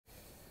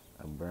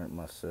burnt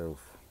myself.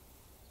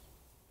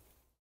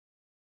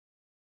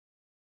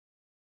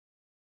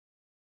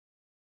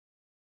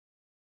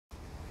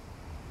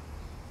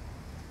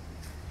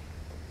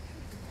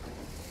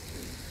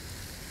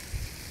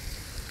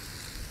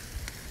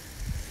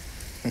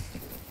 I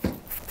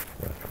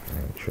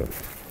ain't tripping.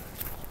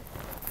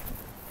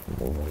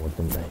 Moving with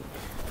the night.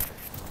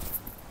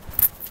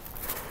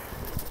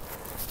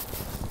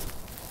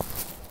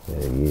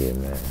 Yeah,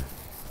 man.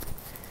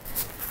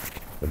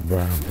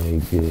 LeBron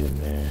played good,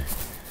 man.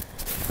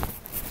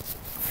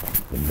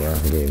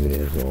 LeBron gave it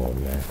his all,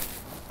 man.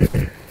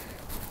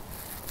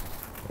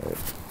 You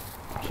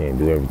can't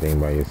do everything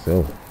by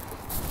yourself.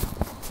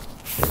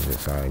 That's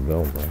just how it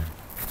go, man.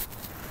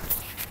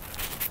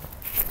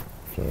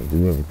 Can't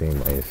do everything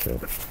by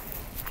yourself.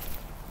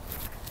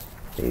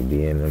 They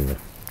be in them, you know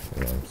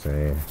what I'm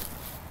saying?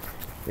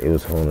 They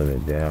was holding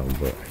it down,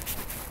 but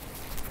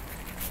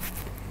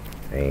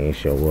they ain't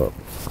show up.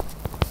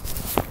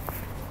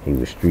 He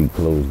was street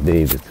clothes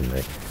Davis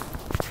tonight.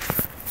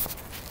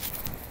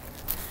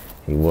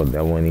 He was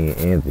that one in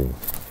Anthony.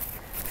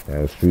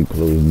 That was street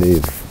clothes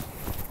Davis.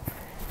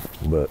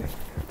 But I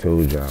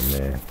told y'all,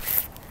 man,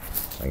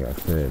 like I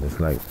said, it's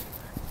like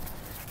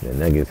the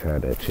Nuggets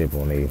had that chip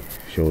on their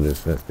shoulders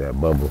since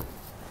that bubble.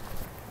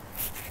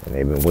 And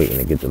they've been waiting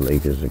to get the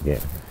Lakers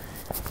again.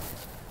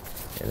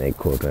 And they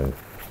caught them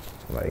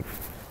like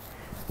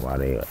while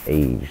they are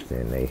aged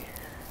and they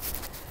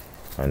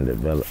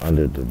underdeveloped.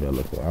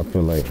 I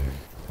feel like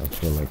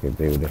if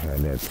they would have had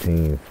that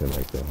team for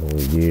like the whole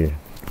year,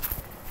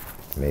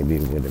 maybe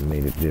it would have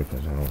made a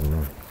difference. I don't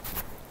know.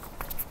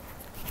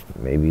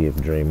 Maybe if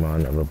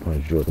Draymond never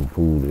punched Jordan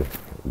Poole, the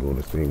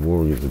Golden State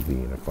Warriors would be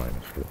in the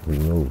finals. Who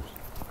knows?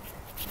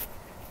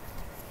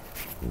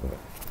 But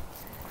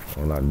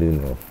all I do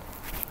know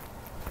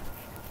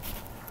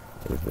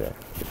is that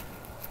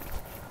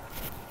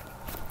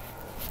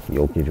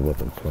Jokic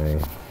wasn't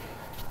playing.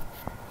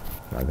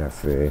 Like I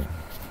said,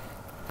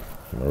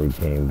 Murray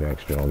came back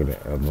stronger than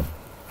ever.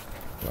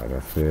 Like I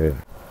said,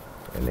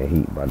 and the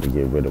Heat about to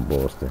get rid of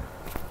Boston.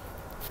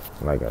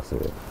 Like I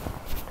said,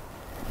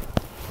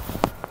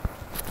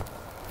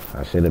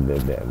 I should have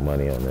bet that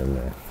money on them,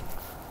 man.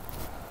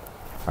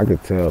 I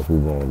could tell who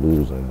gonna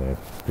lose and win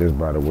just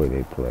by the way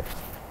they play.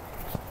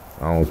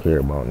 I don't care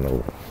about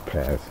no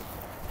past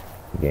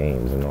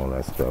games and all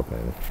that stuff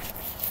and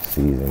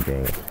season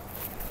games.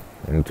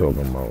 I'm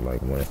talking about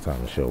like when it's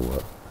time to show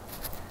up,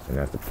 and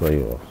that's the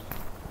playoffs.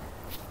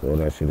 So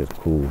that shit is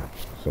cool.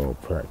 It's all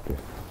practice.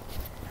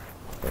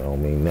 It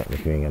don't mean nothing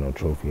if you ain't got no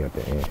trophy at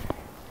the end.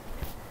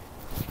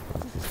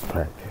 It's just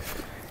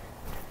practice.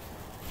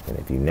 And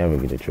if you never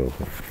get a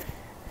trophy,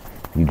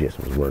 you just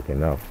was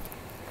working out.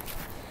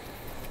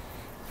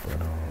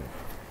 But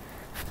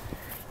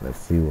let's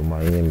see what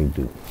Miami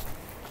do.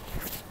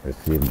 Let's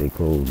see if they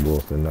close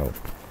Boston out.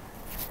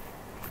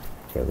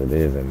 Because it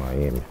is in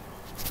Miami.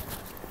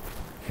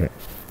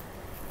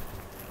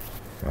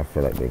 I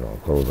feel like they're going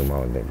to close them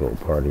out and then go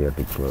party at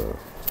the club.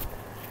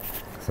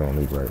 It's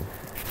only right.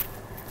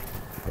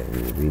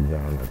 And we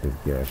down at this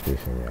gas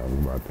station, y'all. We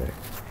about to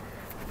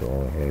go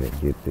ahead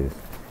and get this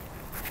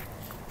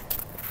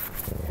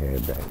and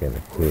head back in the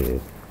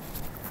crib.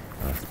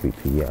 I'll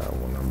speak to y'all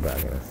when I'm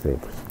back in a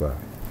safer spot.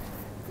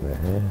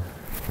 Man,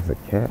 it's a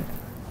cat.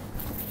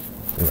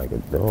 It's like a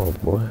dog,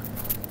 boy.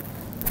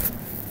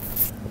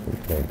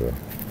 It's like a...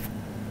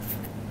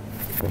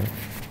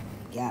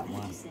 Got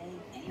one.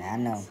 Now I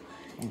know.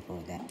 Let me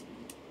pause that.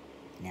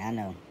 Now I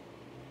know.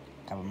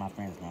 A couple of my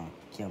friends gonna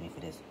kill me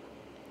for this.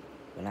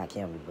 Well, not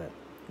kill me, but,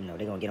 you know,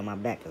 they're gonna get on my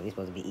back because we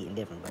supposed to be eating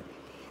different, but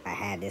I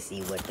had to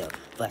see what the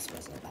fuss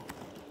was about.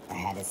 I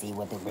had to see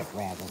what the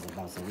riff-raff was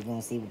about, so we're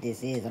gonna see what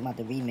this is. I'm about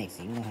to remix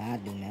it. You know how I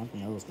do, man. I'm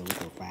from the old school. We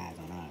put fries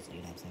on ours, so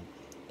you know what I'm saying?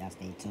 Y'all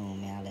stay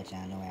tuned, man. I'll let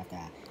y'all know after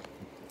I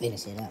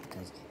finish it up,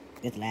 because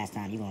this is the last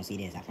time you're gonna see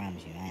this. I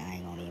promise you. I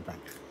ain't gonna even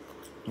practice.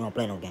 You don't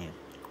play no game.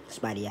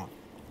 Spidey out.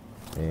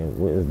 Man,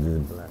 what is this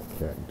black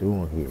cat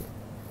doing here?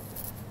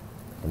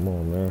 Come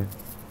on, man.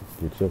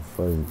 Get your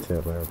fuzzy tail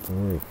out the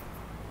way.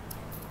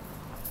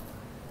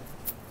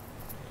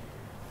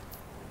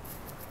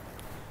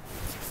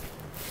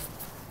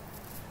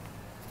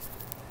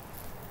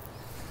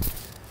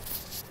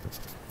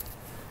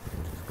 I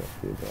just got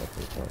to get back to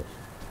the house.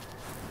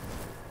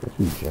 What,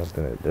 you jumped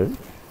in that dirt?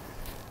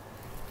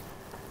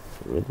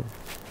 Really?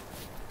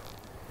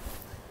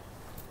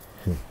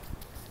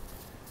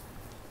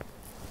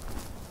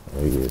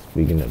 Oh yeah,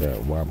 speaking of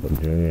that Whopper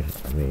Jr.,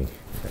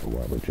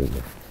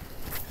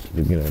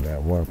 speaking of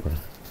that Whopper,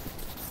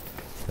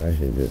 that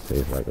shit just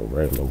tastes like a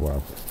regular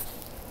Whopper.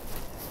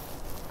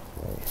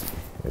 Like,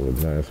 it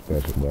was nothing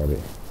special about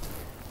it.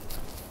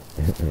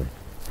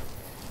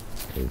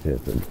 It's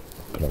just a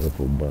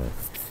colorful bun.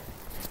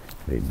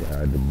 They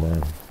dyed the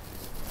bun,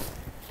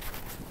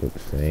 put the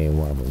same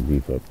Whopper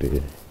beef up there.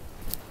 You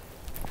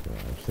know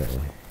what I'm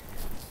saying?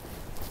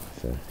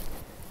 So,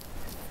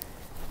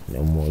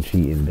 no more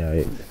cheating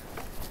diets.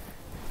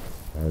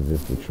 That was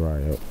just a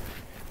tryout.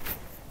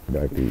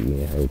 Back to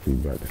eating healthy,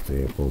 back to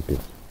staying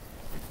focused.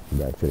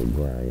 Back to the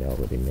grind. Y'all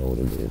already know what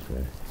it is,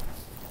 man.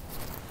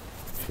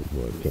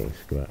 Your boy King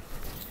Scott.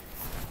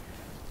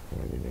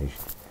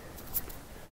 Nation.